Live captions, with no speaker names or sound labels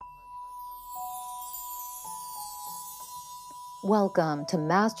Welcome to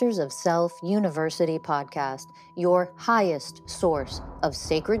Masters of Self University podcast, your highest source of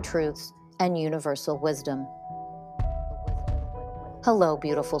sacred truths and universal wisdom. Hello,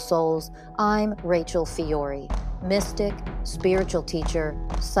 beautiful souls. I'm Rachel Fiore, mystic, spiritual teacher,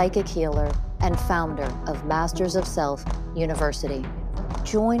 psychic healer, and founder of Masters of Self University.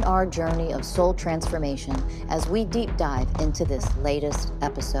 Join our journey of soul transformation as we deep dive into this latest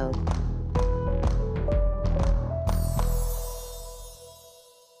episode.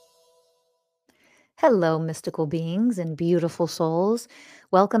 Hello, mystical beings and beautiful souls.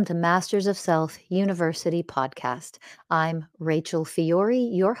 Welcome to Masters of Self University podcast. I'm Rachel Fiore,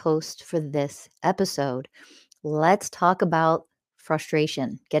 your host for this episode. Let's talk about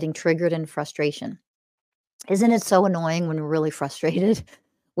frustration, getting triggered in frustration. Isn't it so annoying when we're really frustrated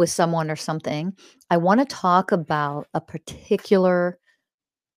with someone or something? I want to talk about a particular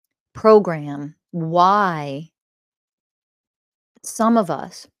program, why some of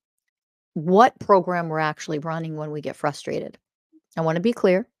us, what program we're actually running when we get frustrated. I want to be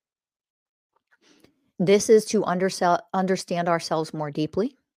clear. This is to understand ourselves more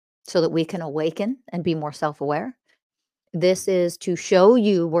deeply so that we can awaken and be more self-aware. This is to show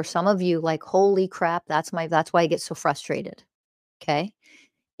you where some of you like, holy crap, that's why I get so frustrated. Okay.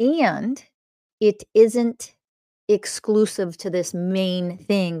 And it isn't exclusive to this main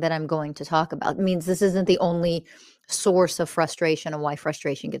thing that I'm going to talk about. It means this isn't the only source of frustration and why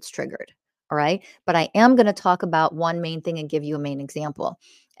frustration gets triggered. All right. But I am going to talk about one main thing and give you a main example.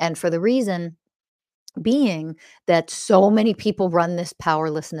 And for the reason being that so many people run this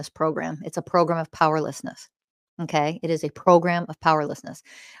powerlessness program. It's a program of powerlessness. Okay. It is a program of powerlessness.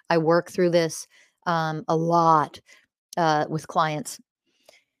 I work through this a lot with clients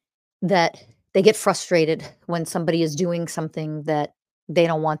that they get frustrated when somebody is doing something that they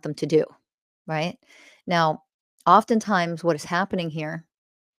don't want them to do. Right. Now, oftentimes what is happening here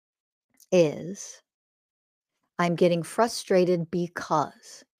is I'm getting frustrated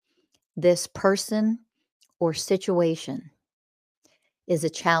because this person or situation is a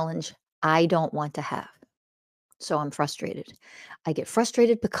challenge I don't want to have. So I'm frustrated. I get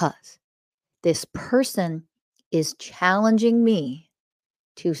frustrated because this person is challenging me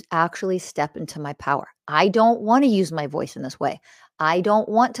to actually step into my power. I don't want to use my voice in this way. I don't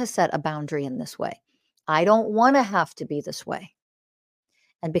want to set a boundary in this way. I don't want to have to be this way.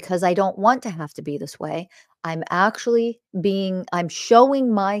 And because I don't want to have to be this way, I'm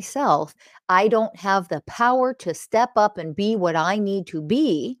showing myself I don't have the power to step up and be what I need to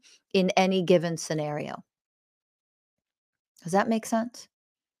be in any given scenario. Does that make sense?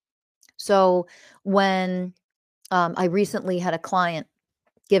 So when I recently had a client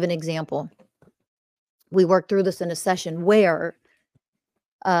give an example, we worked through this in a session where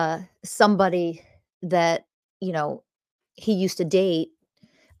somebody that, he used to date,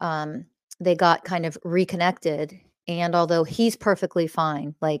 they got kind of reconnected. And although he's perfectly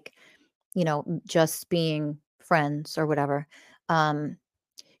fine, like, just being friends or whatever,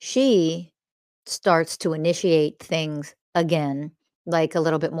 she starts to initiate things again, like a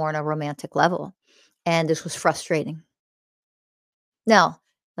little bit more on a romantic level. And this was frustrating. Now,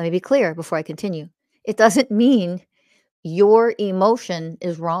 let me be clear before I continue. It doesn't mean your emotion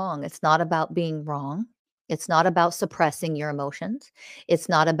is wrong. It's not about being wrong. It's not about suppressing your emotions. It's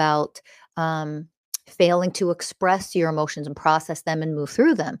not about failing to express your emotions and process them and move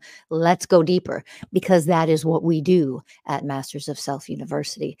through them. Let's go deeper because that is what we do at Masters of Self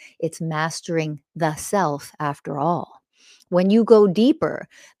University. It's mastering the self after all. When you go deeper,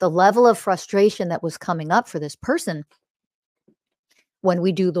 the level of frustration that was coming up for this person when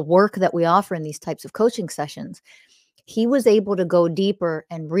we do the work that we offer in these types of coaching sessions, he was able to go deeper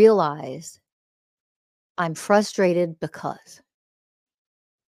and realize I'm frustrated because.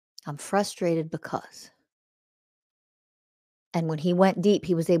 I'm frustrated because. And when he went deep,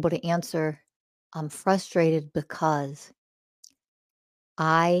 he was able to answer, I'm frustrated because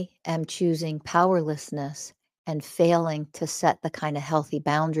I am choosing powerlessness and failing to set the kind of healthy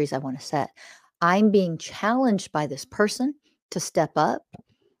boundaries I want to set. I'm being challenged by this person to step up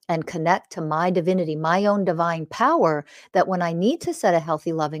and connect to my divinity, my own divine power, that when I need to set a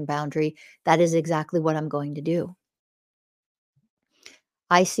healthy, loving boundary, that is exactly what I'm going to do.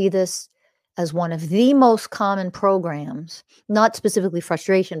 I see this as one of the most common programs, not specifically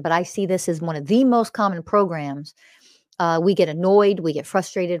frustration, but I see this as one of the most common programs. We get annoyed, we get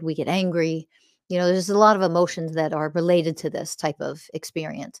frustrated, we get angry. There's a lot of emotions that are related to this type of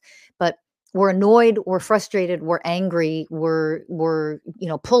experience, but we're annoyed, we're frustrated, we're angry, we're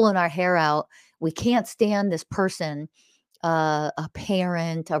pulling our hair out. We can't stand this person, a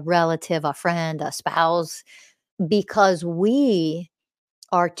parent, a relative, a friend, a spouse, because the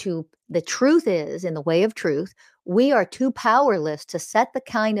truth is, in the way of truth, we are too powerless to set the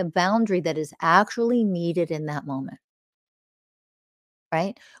kind of boundary that is actually needed in that moment.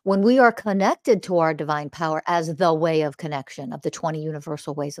 Right? When we are connected to our divine power as the way of connection of the 20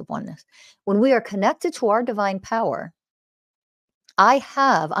 universal ways of oneness, when we are connected to our divine power,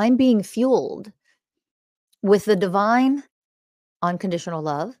 I'm being fueled with the divine unconditional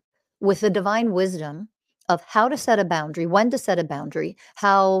love, with the divine wisdom of how to set a boundary, when to set a boundary,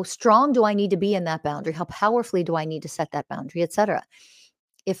 how strong do I need to be in that boundary, how powerfully do I need to set that boundary, etc.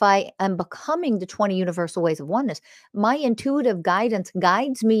 If I am becoming the 20 universal ways of oneness, my intuitive guidance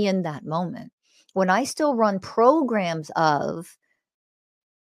guides me in that moment. When I still run programs of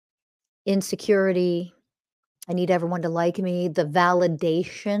insecurity, I need everyone to like me, the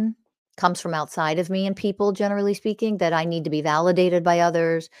validation comes from outside of me and people, generally speaking, that I need to be validated by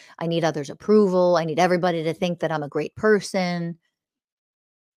others. I need others' approval. I need everybody to think that I'm a great person.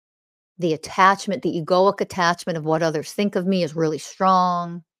 The attachment, the egoic attachment of what others think of me is really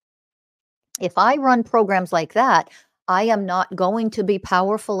strong. If I run programs like that, I am not going to be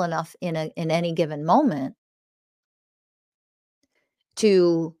powerful enough in any given moment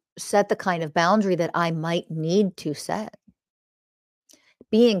to set the kind of boundary that I might need to set.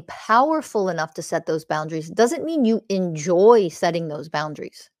 Being powerful enough to set those boundaries doesn't mean you enjoy setting those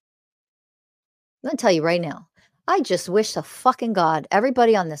boundaries. I'm gonna tell you right now, I just wish to fucking God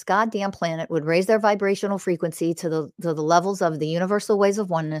everybody on this goddamn planet would raise their vibrational frequency to the levels of the universal ways of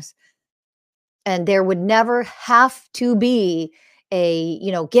oneness. And there would never have to be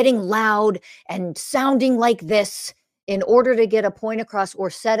getting loud and sounding like this in order to get a point across or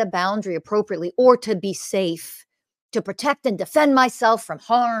set a boundary appropriately or to be safe, to protect and defend myself from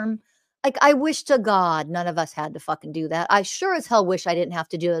harm. Like, I wish to God none of us had to fucking do that. I sure as hell wish I didn't have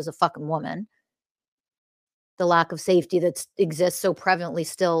to do it as a fucking woman. The lack of safety that exists so prevalently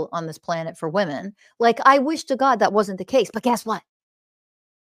still on this planet for women. Like, I wish to God that wasn't the case. But guess what?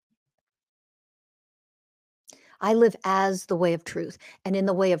 I live as the way of truth. And in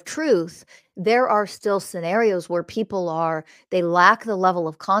the way of truth, there are still scenarios where they lack the level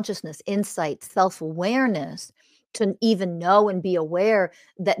of consciousness, insight, self awareness to even know and be aware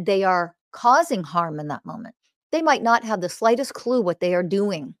that they are causing harm in that moment. They might not have the slightest clue what they are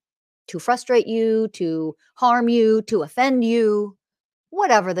doing to frustrate you, to harm you, to offend you,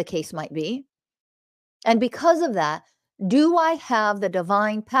 whatever the case might be. And because of that, do I have the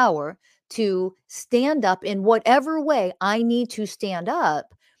divine power to stand up in whatever way I need to stand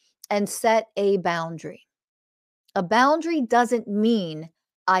up and set a boundary? A boundary doesn't mean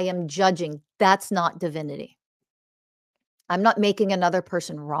I am judging. That's not divinity. I'm not making another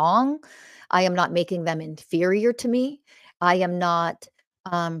person wrong. I am not making them inferior to me. I am not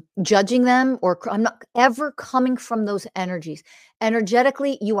judging them, or I'm not ever coming from those energies.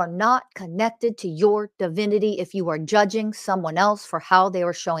 Energetically, you are not connected to your divinity if you are judging someone else for how they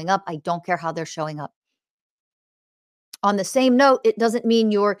are showing up. I don't care how they're showing up. On the same note, it doesn't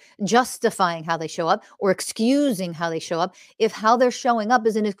mean you're justifying how they show up or excusing how they show up if how they're showing up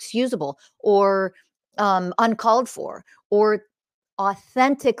is inexcusable or uncalled for or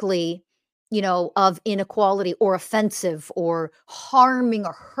authentically, of inequality or offensive or harming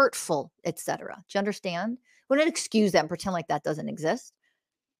or hurtful, etc. Do you understand? We don't excuse that and pretend like that doesn't exist.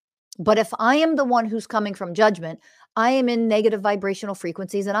 But if I am the one who's coming from judgment, I am in negative vibrational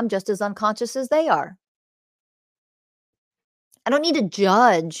frequencies and I'm just as unconscious as they are. I don't need to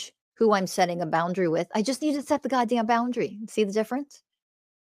judge who I'm setting a boundary with. I just need to set the goddamn boundary. See the difference?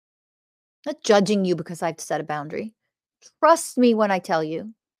 Not judging you because I have to set a boundary. Trust me when I tell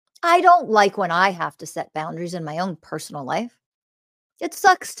you, I don't like when I have to set boundaries in my own personal life. It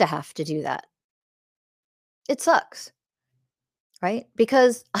sucks to have to do that. It sucks, right?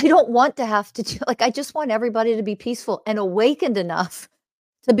 Because I don't want to have to I just want everybody to be peaceful and awakened enough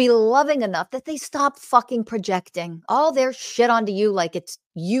to be loving enough that they stop fucking projecting all their shit onto you like it's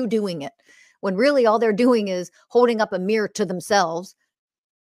you doing it. When really all they're doing is holding up a mirror to themselves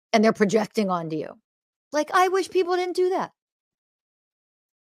and they're projecting onto you. Like, I wish people didn't do that.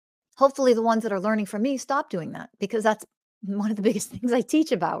 Hopefully the ones that are learning from me stop doing that, because that's one of the biggest things I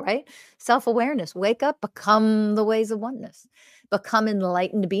teach about, right? Self-awareness. Wake up, become the ways of oneness. Become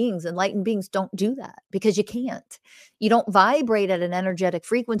enlightened beings. Enlightened beings don't do that because you can't. You don't vibrate at an energetic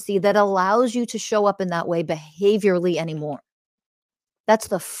frequency that allows you to show up in that way behaviorally anymore. That's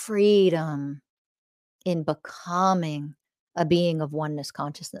the freedom in becoming a being of oneness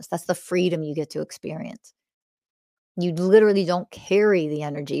consciousness. That's the freedom you get to experience. You literally don't carry the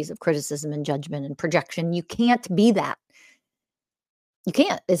energies of criticism and judgment and projection. You can't be that. You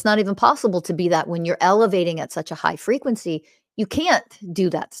can't. It's not even possible to be that when you're elevating at such a high frequency. You can't do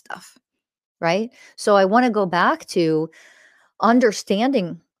that stuff, right? So I want to go back to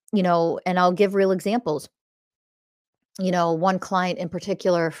understanding, and I'll give real examples. One client in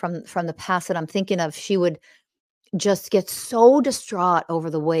particular from the past that I'm thinking of, she would just get so distraught over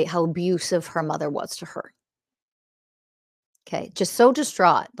the way how abusive her mother was to her. Okay, just so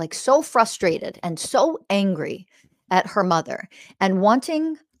distraught, like so frustrated and so angry at her mother and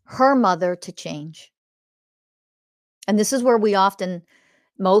wanting her mother to change. And this is where we often,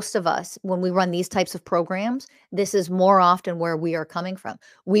 most of us, when we run these types of programs, this is more often where we are coming from.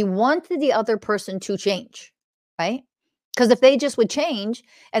 We want the other person to change, right? Because if they just would change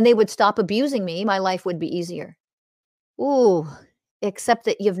and they would stop abusing me, my life would be easier. Ooh, except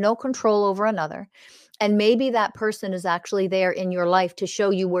that you have no control over another. And maybe that person is actually there in your life to show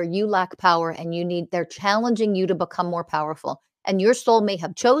you where you lack power and they're challenging you to become more powerful. And your soul may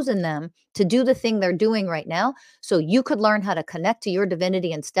have chosen them to do the thing they're doing right now. So you could learn how to connect to your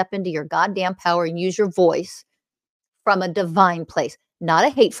divinity and step into your goddamn power and use your voice from a divine place, not a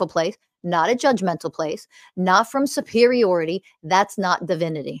hateful place, not a judgmental place, not from superiority. That's not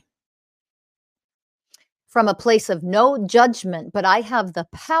divinity. From a place of no judgment, but I have the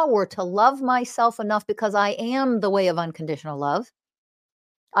power to love myself enough because I am the way of unconditional love.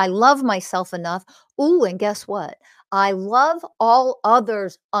 I love myself enough. Ooh, and guess what? I love all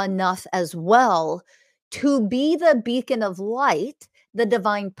others enough as well to be the beacon of light, the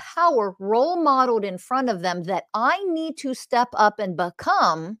divine power role modeled in front of them that I need to step up and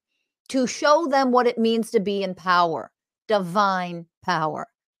become to show them what it means to be in power, divine power.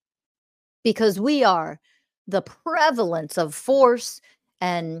 Because we are the prevalence of force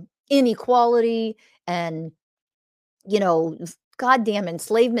and inequality and, goddamn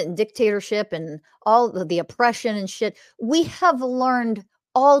enslavement and dictatorship and all the oppression and shit. We have learned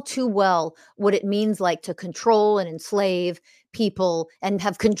all too well what it means like to control and enslave people and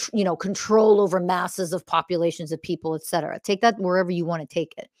have control over masses of populations of people, etc. Take that wherever you want to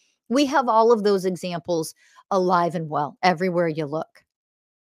take it. We have all of those examples alive and well everywhere you look.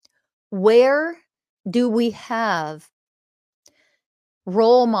 Where do we have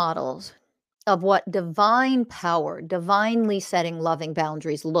role models of what divine power, divinely setting loving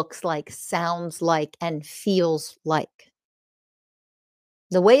boundaries looks like, sounds like, and feels like?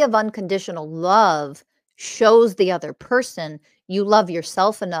 The way of unconditional love shows the other person you love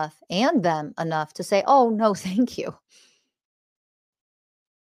yourself enough and them enough to say, oh, no, thank you.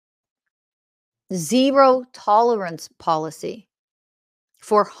 Zero tolerance policy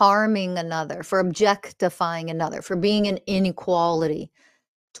for harming another, for objectifying another, for being an inequality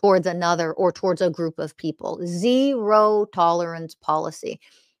towards another or towards a group of people. Zero tolerance policy.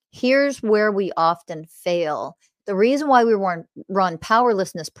 Here's where we often fail. The reason why we run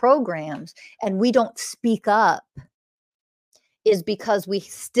powerlessness programs and we don't speak up is because we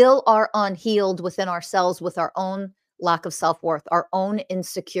still are unhealed within ourselves with our own lack of self-worth, our own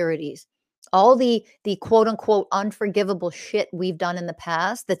insecurities. All the quote unquote unforgivable shit we've done in the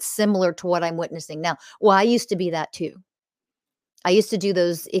past that's similar to what I'm witnessing now. Well, I used to be that too. I used to do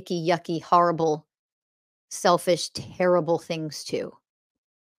those icky, yucky, horrible, selfish, terrible things too.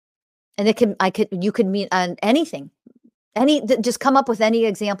 And you could mean anything, just come up with any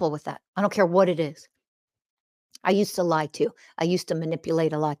example with that. I don't care what it is. I used to lie too. I used to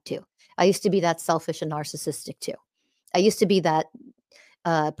manipulate a lot too. I used to be that selfish and narcissistic too. I used to be that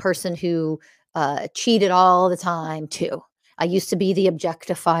person who cheated all the time too. I used to be the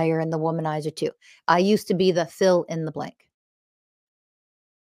objectifier and the womanizer too. I used to be the fill in the blank.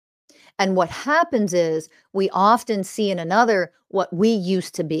 And what happens is we often see in another what we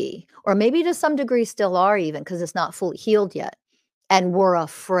used to be, or maybe to some degree still are, even because it's not fully healed yet. And we're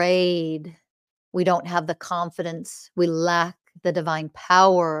afraid. We don't have the confidence. We lack the divine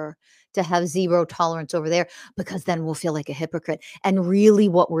power to have zero tolerance over there, because then we'll feel like a hypocrite. And really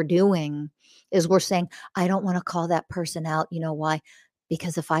what we're doing is we're saying, I don't want to call that person out. You know why?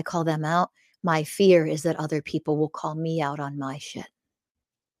 Because if I call them out, my fear is that other people will call me out on my shit.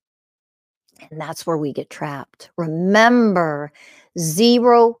 And that's where we get trapped. Remember,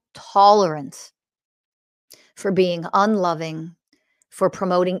 zero tolerance for being unloving, for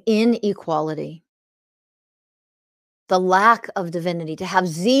promoting inequality, the lack of divinity. To have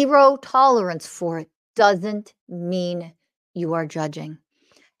zero tolerance for it doesn't mean you are judging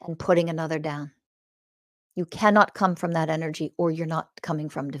and putting another down. You cannot come from that energy, or you're not coming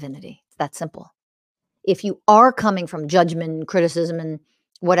from divinity. It's that simple. If you are coming from judgment and criticism and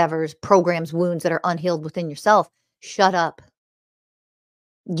whatever's programs, wounds that are unhealed within yourself, shut up.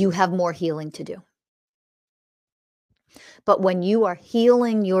 You have more healing to do. But when you are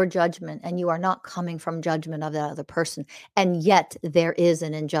healing your judgment and you are not coming from judgment of that other person, and yet there is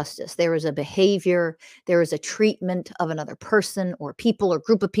an injustice, there is a behavior, there is a treatment of another person or people or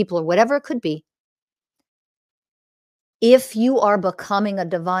group of people or whatever it could be. If you are becoming a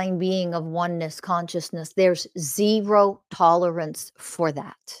divine being of oneness consciousness, there's zero tolerance for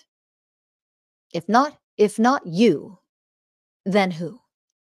that. If not you, then who?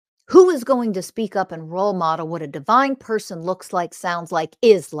 Who is going to speak up and role model what a divine person looks like, sounds like,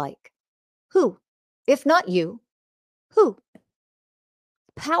 is like? Who? If not you, who?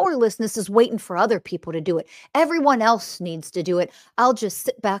 Powerlessness is waiting for other people to do it. Everyone else needs to do it. I'll just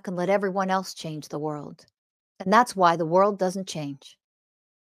sit back and let everyone else change the world. And that's why the world doesn't change.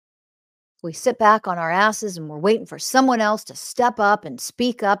 We sit back on our asses and we're waiting for someone else to step up and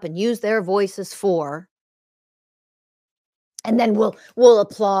use their voices for. And then we'll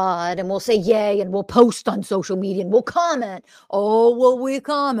applaud and we'll say yay and we'll post on social media and we'll comment. Oh, will we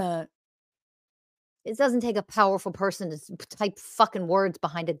comment? It doesn't take a powerful person to type fucking words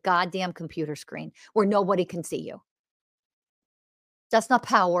behind a goddamn computer screen where nobody can see you. That's not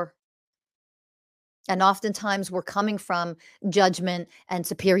power. And oftentimes we're coming from judgment and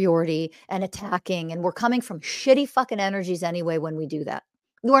superiority and attacking, and we're coming from shitty fucking energies anyway when we do that.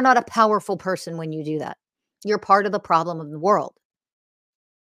 You are not a powerful person when you do that. You're part of the problem of the world.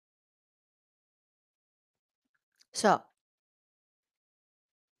 So,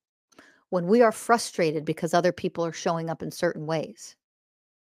 when we are frustrated because other people are showing up in certain ways,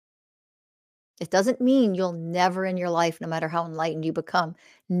 it doesn't mean you'll never in your life, no matter how enlightened you become,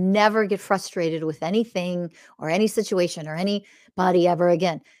 never get frustrated with anything or any situation or anybody ever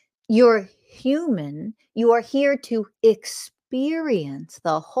again. You're human. You are here to experience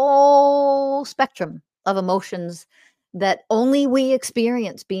the whole spectrum of emotions that only we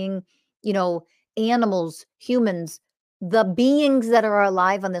experience, being, you know, animals, humans, the beings that are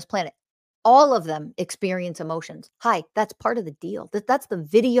alive on this planet. All of them experience emotions. Hi, that's part of the deal. That's the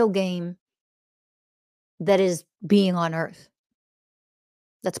video game that is being on Earth.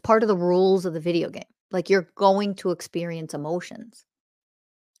 That's part of the rules of the video game. Like, you're going to experience emotions,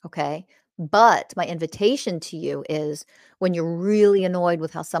 okay? But my invitation to you is, when you're really annoyed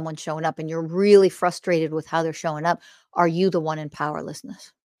with how someone's showing up and you're really frustrated with how they're showing up, are you the one in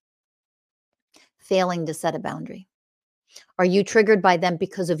powerlessness? Failing to set a boundary? Are you triggered by them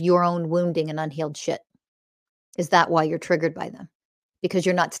because of your own wounding and unhealed shit? Is that why you're triggered by them? Because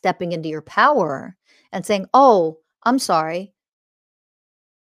you're not stepping into your power and saying, "Oh, I'm sorry.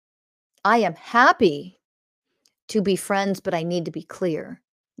 I am happy to be friends, but I need to be clear.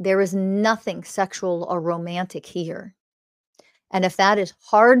 There is nothing sexual or romantic here." And if that is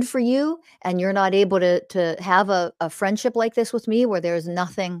hard for you and you're not able to have a friendship like this with me where there's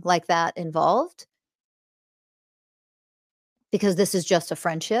nothing like that involved, because this is just a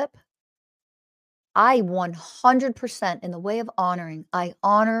friendship, I 100% in the way of honoring, I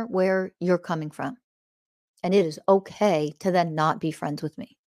honor where you're coming from. And it is okay to then not be friends with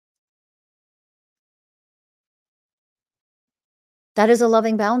me. That is a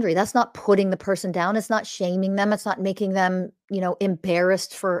loving boundary. That's not putting the person down. It's not shaming them. It's not making them,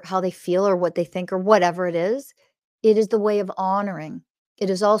 embarrassed for how they feel or what they think or whatever it is. It is the way of honoring. It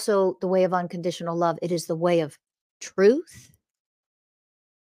is also the way of unconditional love. It is the way of truth.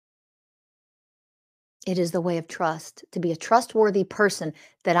 It is the way of trust, to be a trustworthy person,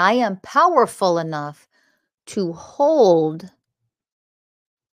 that I am powerful enough to hold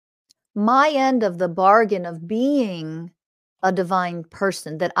my end of the bargain of being a divine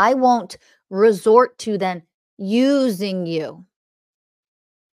person, that I won't resort to then using you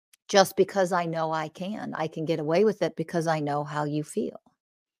just because I know I can. I can get away with it because I know how you feel.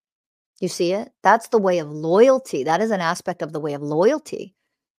 You see it? That's the way of loyalty. That is an aspect of the way of loyalty,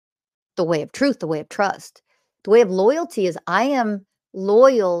 the way of truth, the way of trust. The way of loyalty is, I am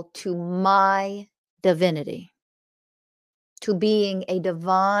loyal to my divinity, to being a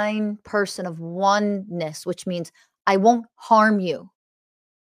divine person of oneness, which means I won't harm you.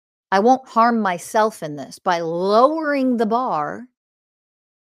 I won't harm myself in this by lowering the bar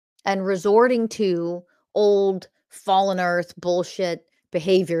and resorting to old fallen earth bullshit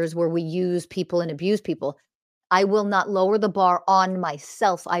behaviors where we use people and abuse people. I will not lower the bar on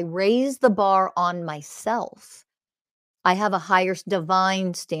myself. I raise the bar on myself. I have a higher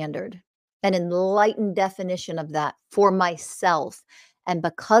divine standard, an enlightened definition of that for myself. And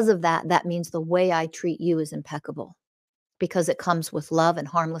because of that, that means the way I treat you is impeccable, because it comes with love and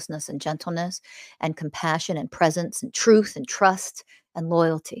harmlessness and gentleness and compassion and presence and truth and trust and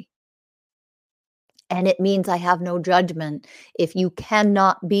loyalty. And it means I have no judgment if you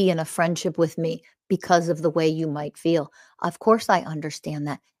cannot be in a friendship with me because of the way you might feel. Of course, I understand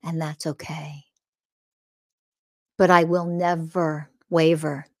that, and that's okay. But I will never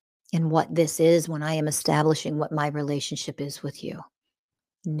waver in what this is when I am establishing what my relationship is with you.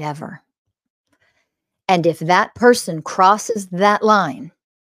 Never. And if that person crosses that line,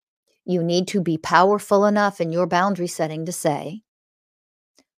 you need to be powerful enough in your boundary setting to say,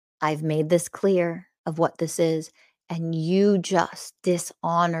 I've made this clear of what this is, and you just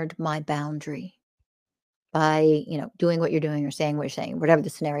dishonored my boundary by, doing what you're doing or saying what you're saying, whatever the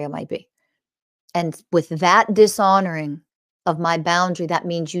scenario might be. And with that dishonoring of my boundary, that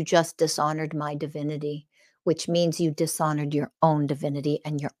means you just dishonored my divinity, which means you dishonored your own divinity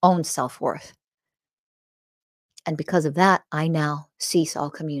and your own self-worth. And because of that, I now cease all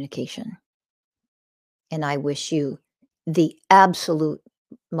communication. And I wish you the absolute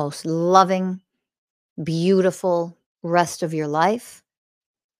most loving, beautiful rest of your life.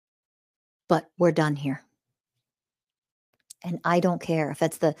 But we're done here. And I don't care if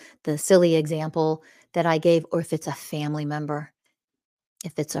that's the silly example that I gave, or if it's a family member,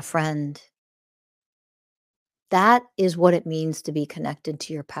 if it's a friend. That is what it means to be connected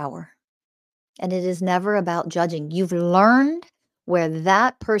to your power. And it is never about judging. You've learned where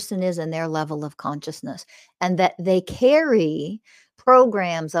that person is in their level of consciousness, and that they carry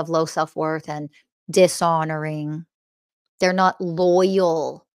programs of low self-worth and dishonoring. They're not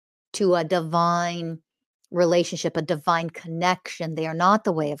loyal to a divine relationship, a divine connection. They are not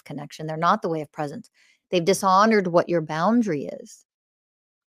the way of connection. They're not the way of presence. They've dishonored what your boundary is.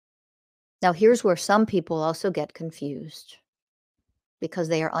 Now, here's where some people also get confused because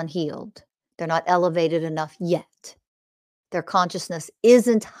they are unhealed. They're not elevated enough yet. Their consciousness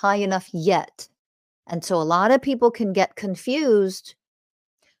isn't high enough yet. And so a lot of people can get confused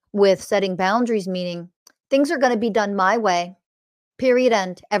with setting boundaries, meaning things are going to be done my way, period,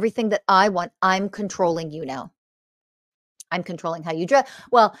 end. Everything that I want, I'm controlling you now. I'm controlling how you dress.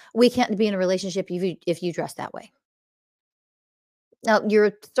 Well, we can't be in a relationship if you dress that way. Now, you're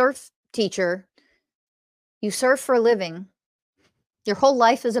a surf teacher. You surf for a living. Your whole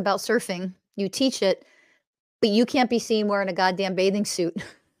life is about surfing. You teach it, but you can't be seen wearing a goddamn bathing suit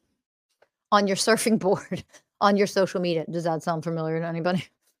on your surfing board on your social media. Does that sound familiar to anybody?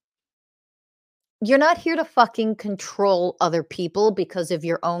 You're not here to fucking control other people because of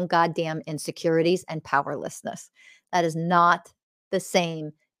your own goddamn insecurities and powerlessness. That is not the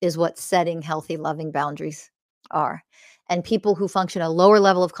same as what setting healthy, loving boundaries are. And people who function at a lower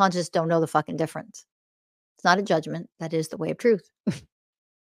level of consciousness don't know the fucking difference. It's not a judgment. That is the way of truth.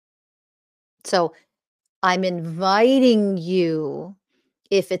 So I'm inviting you,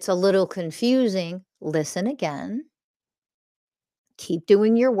 if it's a little confusing, listen again. Keep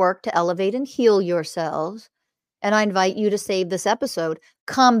doing your work to elevate and heal yourselves. And I invite you to save this episode.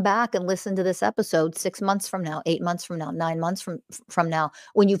 Come back and listen to this episode 6 months from now, 8 months from now, 9 months from now,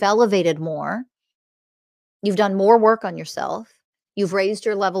 when you've elevated more, you've done more work on yourself, you've raised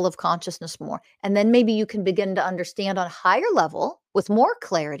your level of consciousness more. And then maybe you can begin to understand on a higher level with more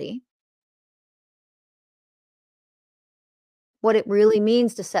clarity what it really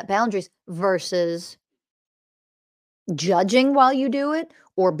means to set boundaries versus judging while you do it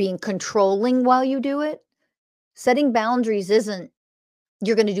or being controlling while you do it. Setting boundaries isn't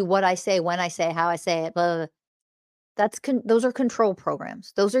you're going to do what I say, when I say, how I say it. Blah, blah, blah. Those are control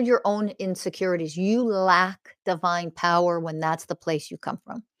programs. Those are your own insecurities. You lack divine power when that's the place you come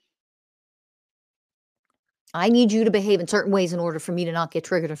from. I need you to behave in certain ways in order for me to not get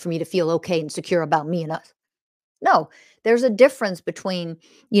triggered and for me to feel okay and secure about me and us. No, there's a difference between,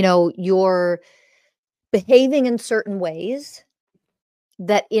 your behaving in certain ways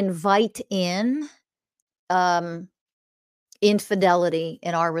that invite in infidelity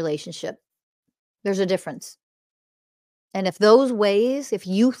in our relationship. There's a difference. And if those ways, if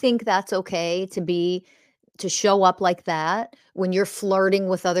you think that's okay to show up like that when you're flirting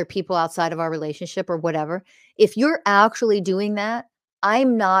with other people outside of our relationship or whatever, if you're actually doing that,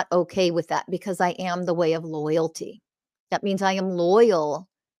 I'm not okay with that because I am the way of loyalty. That means I am loyal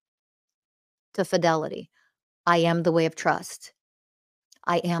to fidelity. I am the way of trust.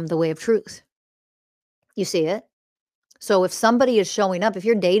 I am the way of truth. You see it? So if somebody is showing up, if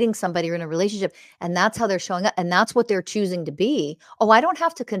you're dating somebody or in a relationship and that's how they're showing up and that's what they're choosing to be, oh, I don't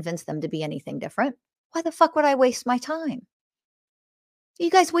have to convince them to be anything different. Why the fuck would I waste my time? You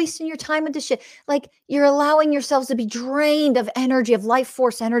guys wasting your time with this shit. Like you're allowing yourselves to be drained of energy, of life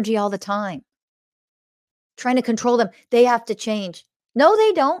force energy all the time. Trying to control them. They have to change. No,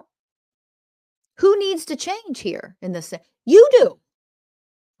 they don't. Who needs to change here in this? You do.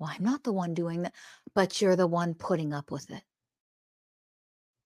 Well, I'm not the one doing that, but you're the one putting up with it.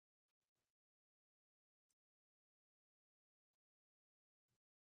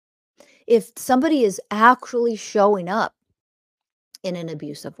 If somebody is actually showing up in an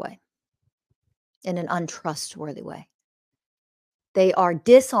abusive way, in an untrustworthy way, they are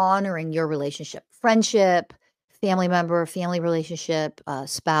dishonoring your relationship, friendship, family member, family relationship,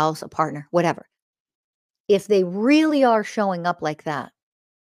 spouse, a partner, whatever. If they really are showing up like that,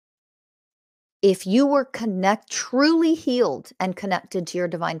 if you were truly healed and connected to your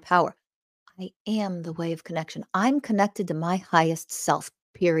divine power, I am the way of connection. I'm connected to my highest self,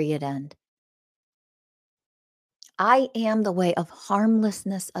 period, end. I am the way of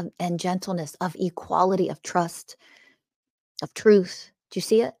harmlessness and gentleness, of equality, of trust, of truth. Do you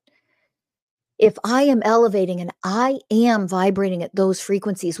see it? If I am elevating and I am vibrating at those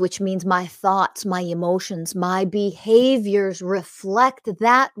frequencies, which means my thoughts, my emotions, my behaviors reflect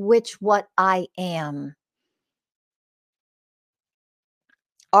that which what I am.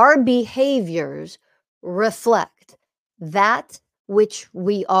 Our behaviors reflect that which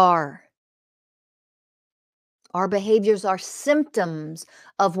we are. Our behaviors are symptoms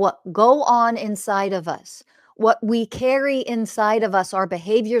of what go on inside of us. What we carry inside of us, our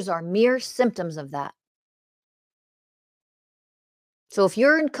behaviors are mere symptoms of that. So if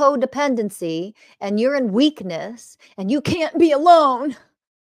you're in codependency and you're in weakness and you can't be alone,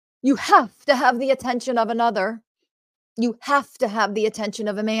 you have to have the attention of another. You have to have the attention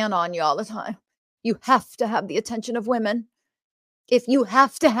of a man on you all the time. You have to have the attention of women. If you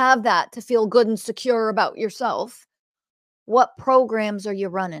have to have that to feel good and secure about yourself, what programs are you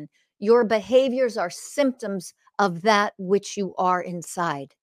running? Your behaviors are symptoms of that which you are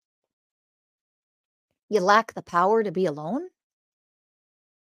inside. You lack the power to be alone?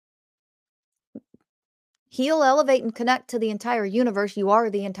 Heal, elevate, and connect to the entire universe. You are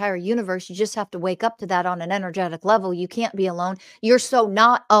the entire universe. You just have to wake up to that on an energetic level. You can't be alone. You're so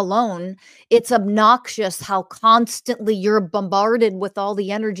not alone. It's obnoxious how constantly you're bombarded with all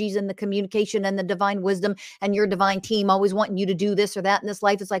the energies and the communication and the divine wisdom and your divine team always wanting you to do this or that in this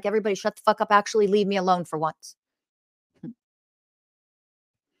life. It's like, everybody shut the fuck up. Actually, leave me alone for once.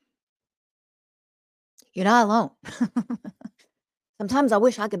 You're not alone. Sometimes I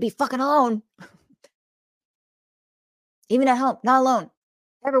wish I could be fucking alone. Even at home, not alone.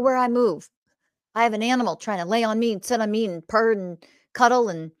 Everywhere I move, I have an animal trying to lay on me and sit on me and purr and cuddle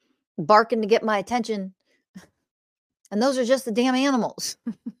and barking to get my attention. And those are just the damn animals.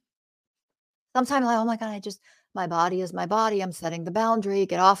 Sometimes I'm like, oh my God, my body is my body. I'm setting the boundary.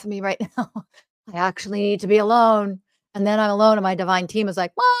 Get off of me right now. I actually need to be alone. And then I'm alone and my divine team is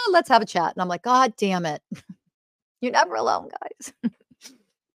like, well, let's have a chat. And I'm like, God damn it. You're never alone, guys.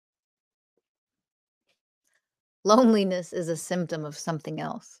 Loneliness is a symptom of something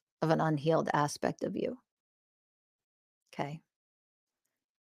else, of an unhealed aspect of you. Okay.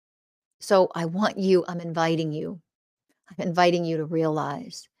 So I'm inviting you to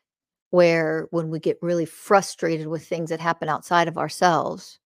realize where when we get really frustrated with things that happen outside of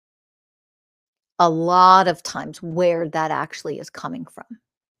ourselves, a lot of times where that actually is coming from.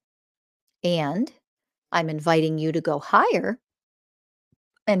 And I'm inviting you to go higher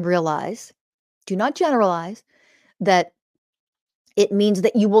and realize, do not generalize, that it means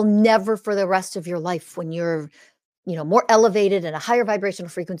that you will never for the rest of your life, when you're more elevated and a higher vibrational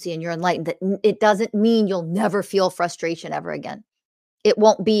frequency and you're enlightened, that it doesn't mean you'll never feel frustration ever again. It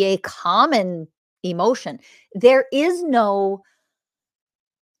won't be a common emotion. There is no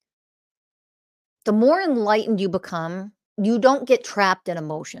The more enlightened you become, you don't get trapped in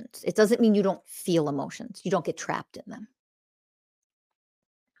emotions. It doesn't mean you don't feel emotions. You don't get trapped in them.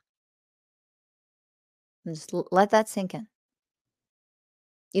 And just let that sink in.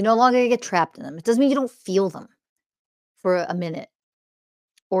 You no longer get trapped in them. It doesn't mean you don't feel them for a minute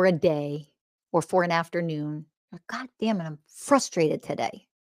or a day or for an afternoon. God damn it, I'm frustrated today.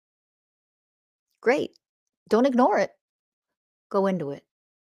 Great. Don't ignore it. Go into it.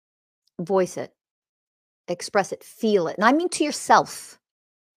 Voice it. Express it. Feel it. And I mean to yourself.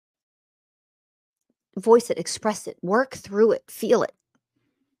 Voice it. Express it. Work through it. Feel it.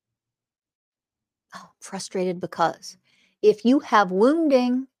 Oh, frustrated because if you have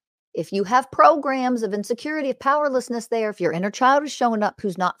wounding, if you have programs of insecurity, of powerlessness there, if your inner child is showing up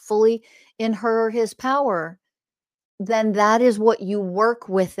who's not fully in her or his power, then that is what you work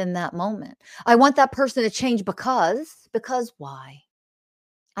with in that moment. I want that person to change because why?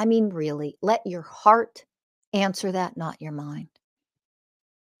 I mean, really, let your heart answer that, not your mind.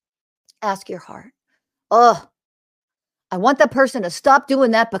 Ask your heart. Oh, I want that person to stop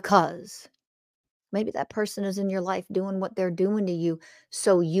doing that because maybe that person is in your life doing what they're doing to you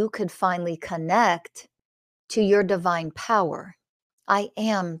so you could finally connect to your divine power. I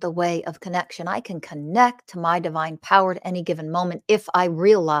am the way of connection. I can connect to my divine power at any given moment if I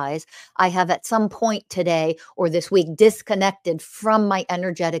realize I have at some point today or this week disconnected from my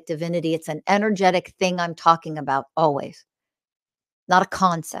energetic divinity. It's an energetic thing I'm talking about always, not a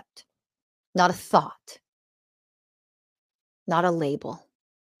concept, not a thought, not a label.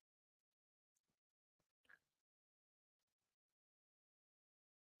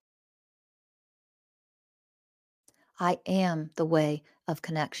 I am the way of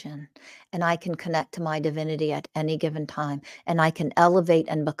connection, and I can connect to my divinity at any given time, and I can elevate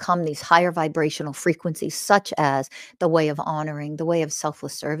and become these higher vibrational frequencies, such as the way of honoring, the way of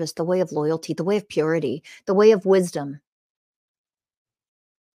selfless service, the way of loyalty, the way of purity, the way of wisdom.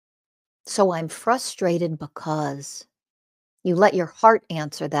 So I'm frustrated because you let your heart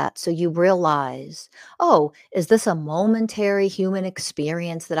answer that. So you realize, oh, is this a momentary human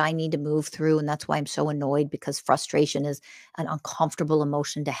experience that I need to move through? And that's why I'm so annoyed because frustration is an uncomfortable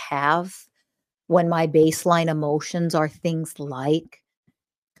emotion to have when my baseline emotions are things like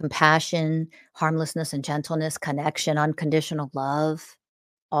compassion, harmlessness and gentleness, connection, unconditional love,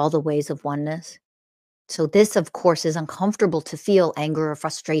 all the ways of oneness. So, this, of course, is uncomfortable to feel anger or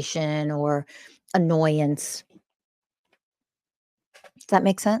frustration or annoyance. Does that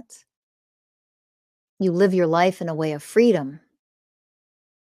make sense? You live your life in a way of freedom.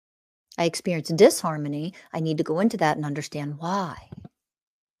 I experience disharmony. I need to go into that and understand why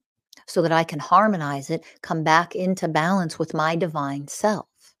so that I can harmonize it, come back into balance with my divine self.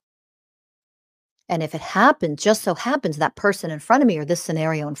 And if it happens, just so happens that person in front of me or this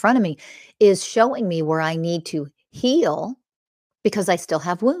scenario in front of me is showing me where I need to heal because I still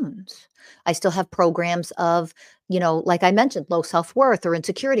have wounds. I still have programs of, like I mentioned, low self worth or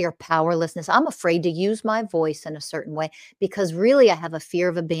insecurity or powerlessness. I'm afraid to use my voice in a certain way because really I have a fear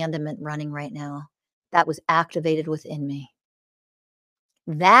of abandonment running right now that was activated within me.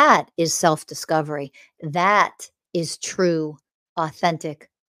 That is self discovery. That is true, authentic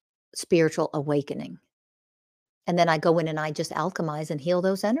spiritual awakening. And then I go in and I just alchemize and heal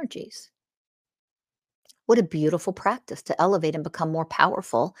those energies. What a beautiful practice to elevate and become more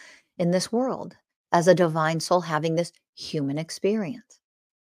powerful in this world as a divine soul having this human experience.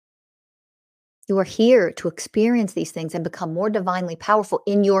 You are here to experience these things and become more divinely powerful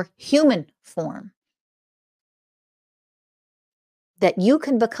in your human form. That you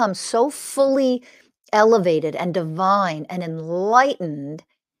can become so fully elevated and divine and enlightened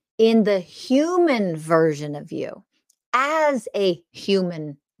in the human version of you, as a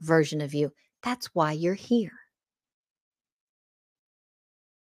human version of you. That's why you're here.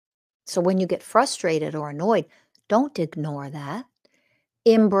 So when you get frustrated or annoyed, don't ignore that.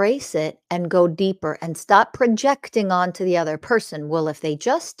 Embrace it and go deeper and stop projecting onto the other person. Well, if they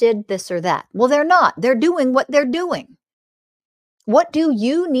just did this or that. Well, they're not. They're doing what they're doing. What do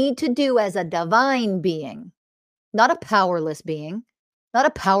you need to do as a divine being, not a powerless being, not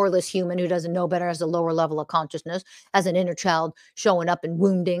a powerless human who doesn't know better, has a lower level of consciousness, as an inner child showing up and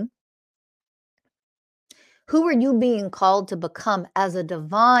wounding? Who are you being called to become as a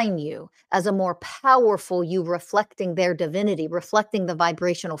divine you, as a more powerful you, reflecting their divinity, reflecting the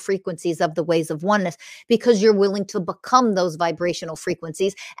vibrational frequencies of the ways of oneness, because you're willing to become those vibrational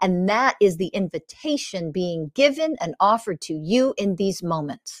frequencies. And that is the invitation being given and offered to you in these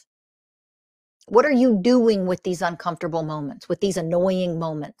moments. What are you doing with these uncomfortable moments, with these annoying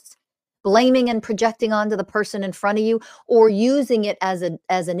moments? Blaming and projecting onto the person in front of you, or using it as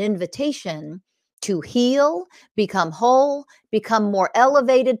an invitation to heal, become whole, become more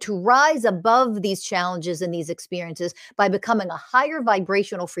elevated, to rise above these challenges and these experiences by becoming a higher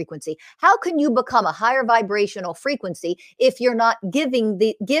vibrational frequency. How can you become a higher vibrational frequency if you're not given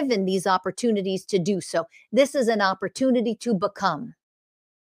these opportunities to do so? This is an opportunity to become.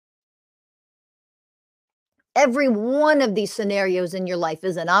 Every one of these scenarios in your life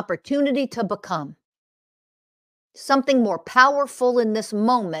is an opportunity to become something more powerful in this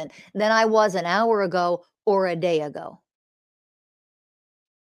moment than I was an hour ago or a day ago.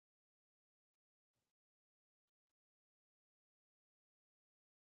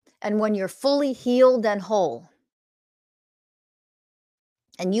 And when you're fully healed and whole,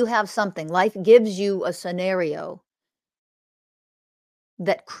 and you have something, life gives you a scenario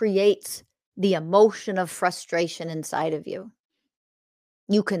that creates the emotion of frustration inside of you.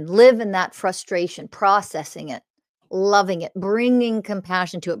 You can live in that frustration, processing it, loving it, bringing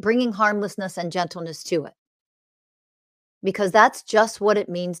compassion to it, bringing harmlessness and gentleness to it. Because that's just what it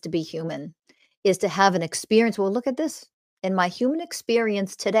means to be human, is to have an experience. Well, look at this. In my human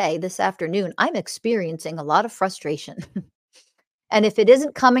experience today, this afternoon, I'm experiencing a lot of frustration. And if it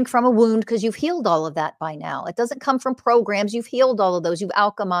isn't coming from a wound, because you've healed all of that by now, it doesn't come from programs, you've healed all of those, you've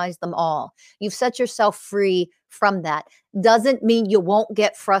alchemized them all. You've set yourself free from that. Doesn't mean you won't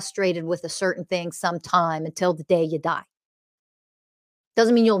get frustrated with a certain thing sometime until the day you die.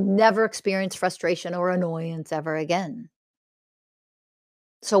 Doesn't mean you'll never experience frustration or annoyance ever again.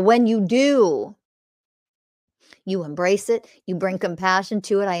 So when you do, you embrace it, you bring compassion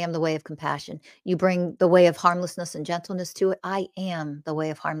to it. I am the way of compassion. You bring the way of harmlessness and gentleness to it. I am the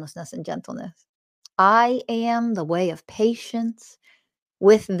way of harmlessness and gentleness. I am the way of patience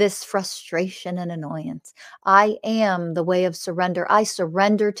with this frustration and annoyance. I am the way of surrender. I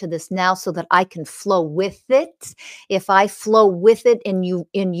surrender to this now so that I can flow with it. If I flow with it in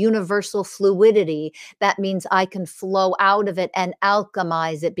universal fluidity, that means I can flow out of it and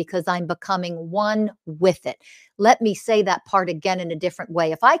alchemize it because I'm becoming one with it. Let me say that part again in a different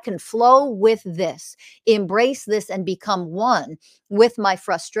way. If I can flow with this, embrace this, and become one with my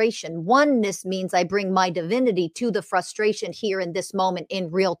frustration, oneness means I bring my divinity to the frustration here in this moment in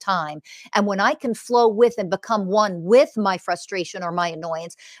real time. And when I can flow with and become one with my frustration or my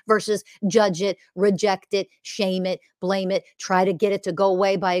annoyance versus judge it, reject it, shame it, blame it, try to get it to go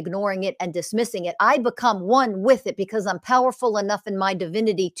away by ignoring it and dismissing it, I become one with it because I'm powerful enough in my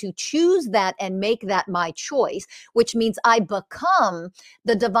divinity to choose that and make that my choice, which means I become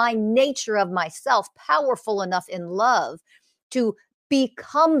the divine nature of myself, powerful enough in love to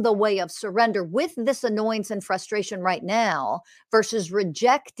become the way of surrender with this annoyance and frustration right now versus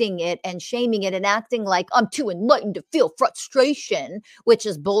rejecting it and shaming it and acting like I'm too enlightened to feel frustration, which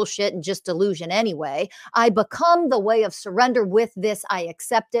is bullshit and just delusion anyway. I become the way of surrender with this. I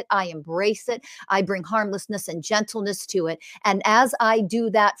accept it. I embrace it. I bring harmlessness and gentleness to it. And as I do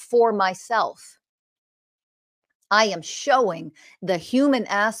that for myself, I am showing the human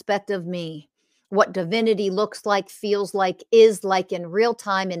aspect of me, what divinity looks like, feels like, is like in real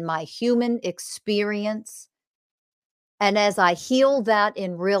time in my human experience. And as I heal that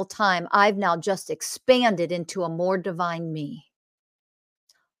in real time, I've now just expanded into a more divine me.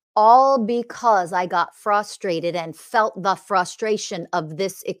 All because I got frustrated and felt the frustration of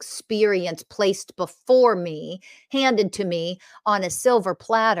this experience placed before me, handed to me on a silver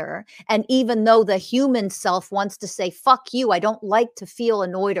platter. And even though the human self wants to say, fuck you, I don't like to feel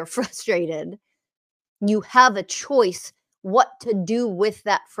annoyed or frustrated, you have a choice what to do with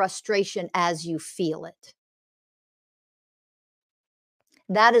that frustration as you feel it.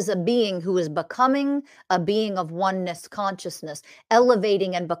 That is a being who is becoming a being of oneness consciousness,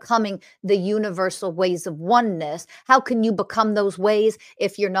 elevating and becoming the universal ways of oneness. How can you become those ways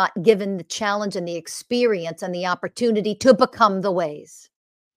if you're not given the challenge and the experience and the opportunity to become the ways?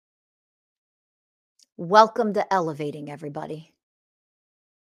 Welcome to elevating, everybody.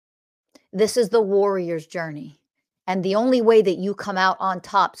 This is the warrior's journey. And the only way that you come out on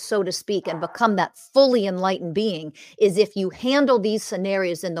top, so to speak, and become that fully enlightened being is if you handle these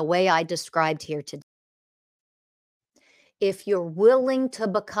scenarios in the way I described here today. If you're willing to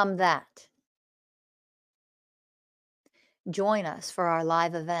become that, join us for our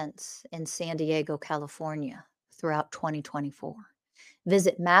live events in San Diego, California throughout 2024.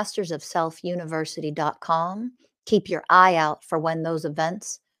 Visit mastersofselfuniversity.com. Keep your eye out for when those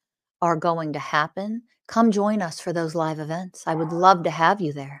events are going to happen. Come join us for those live events. I would love to have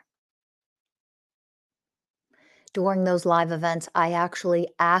you there. During those live events, I actually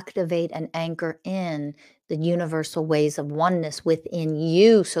activate and anchor in the universal ways of oneness within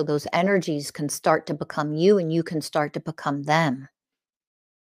you so those energies can start to become you and you can start to become them.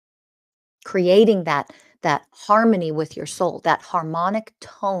 Creating that harmony with your soul, that harmonic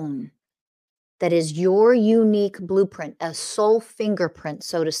tone that is your unique blueprint, a soul fingerprint,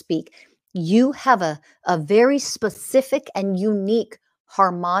 so to speak. You have a very specific and unique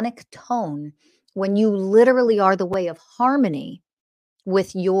harmonic tone when you literally are the way of harmony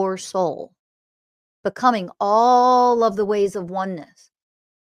with your soul. Becoming all of the ways of oneness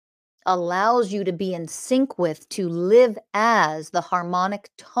allows you to be in sync with, to live as the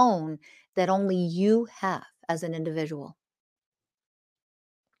harmonic tone that only you have as an individual.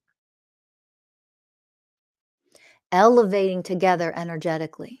 Elevating together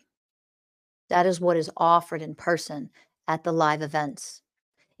energetically. That is what is offered in person at the live events.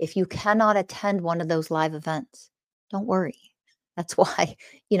 If you cannot attend one of those live events, don't worry. That's why,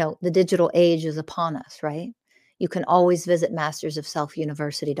 the digital age is upon us, right? You can always visit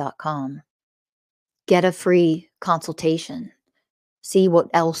mastersofselfuniversity.com. Get a free consultation. See what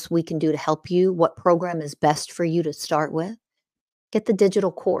else we can do to help you, what program is best for you to start with. Get the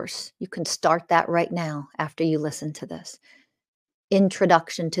digital course. You can start that right now after you listen to this.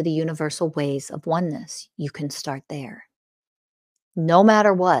 Introduction to the Universal Ways of Oneness. You can start there. No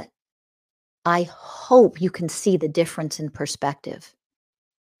matter what, I hope you can see the difference in perspective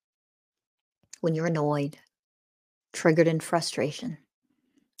when you're annoyed, triggered in frustration.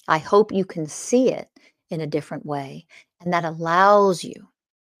 I hope you can see it in a different way. And that allows you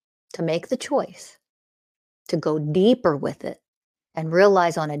to make the choice to go deeper with it and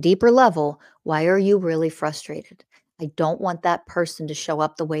realize on a deeper level, why are you really frustrated? I don't want that person to show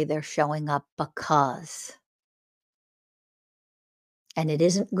up the way they're showing up because. And it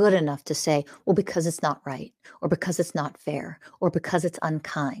isn't good enough to say, well, because it's not right, or because it's not fair, or because it's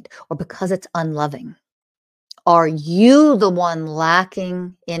unkind, or because it's unloving. Are you the one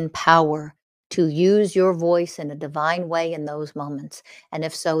lacking in power to use your voice in a divine way in those moments? And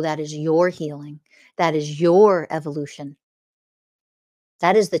if so, that is your healing. That is your evolution.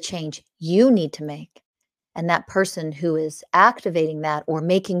 That is the change you need to make. And that person who is activating that or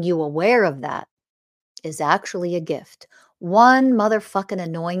making you aware of that is actually a gift. One motherfucking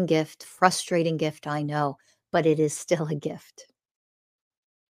annoying gift, frustrating gift, I know, but it is still a gift.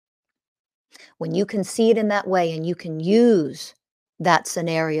 When you can see it in that way and you can use that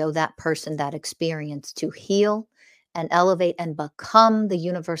scenario, that person, that experience to heal and elevate and become the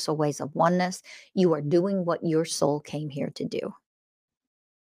universal ways of oneness, you are doing what your soul came here to do.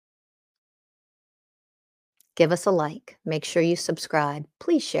 Give us a like. Make sure you subscribe.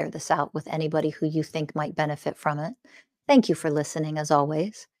 Please share this out with anybody who you think might benefit from it. Thank you for listening, as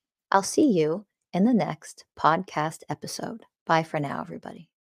always. I'll see you in the next podcast episode. Bye for now, everybody.